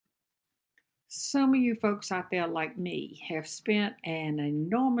Some of you folks out there, like me, have spent an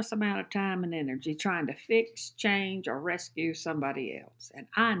enormous amount of time and energy trying to fix, change, or rescue somebody else. And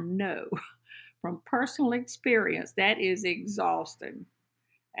I know from personal experience that is exhausting.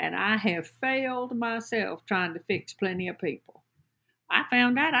 And I have failed myself trying to fix plenty of people. I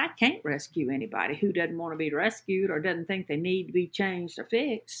found out I can't rescue anybody who doesn't want to be rescued or doesn't think they need to be changed or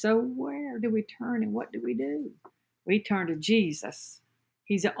fixed. So, where do we turn and what do we do? We turn to Jesus.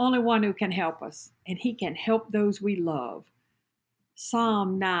 He's the only one who can help us, and He can help those we love.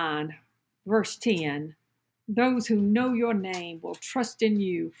 Psalm 9, verse 10. Those who know your name will trust in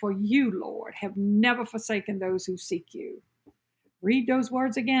you, for you, Lord, have never forsaken those who seek you. Read those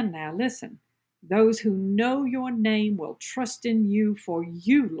words again now. Listen. Those who know your name will trust in you, for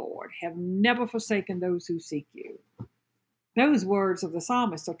you, Lord, have never forsaken those who seek you. Those words of the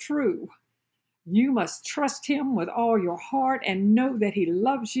psalmist are true. You must trust him with all your heart and know that he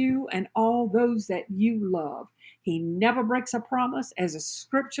loves you and all those that you love. He never breaks a promise, as the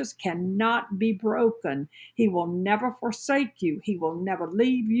scriptures cannot be broken. He will never forsake you. He will never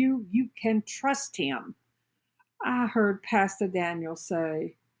leave you. You can trust him. I heard Pastor Daniel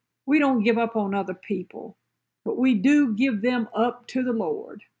say, we don't give up on other people, but we do give them up to the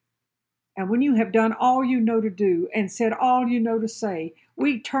Lord. And when you have done all you know to do and said all you know to say,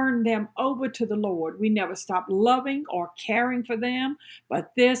 we turn them over to the Lord. We never stop loving or caring for them,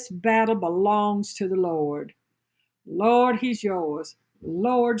 but this battle belongs to the Lord. Lord, he's yours.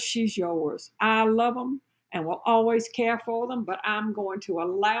 Lord, she's yours. I love them and will always care for them, but I'm going to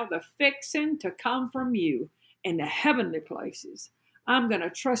allow the fixing to come from you in the heavenly places. I'm going to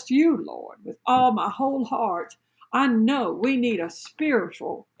trust you, Lord, with all my whole heart. I know we need a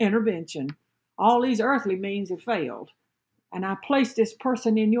spiritual intervention. All these earthly means have failed. And I place this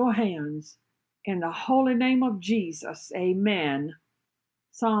person in your hands. In the holy name of Jesus, amen.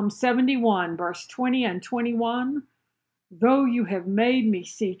 Psalm 71, verse 20 and 21. Though you have made me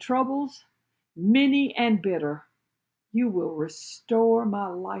see troubles, many and bitter, you will restore my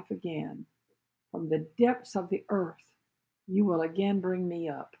life again. From the depths of the earth, you will again bring me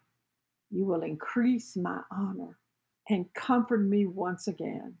up. You will increase my honor and comfort me once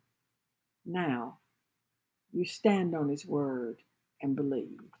again. Now, you stand on his word and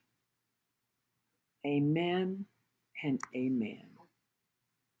believe. Amen and amen.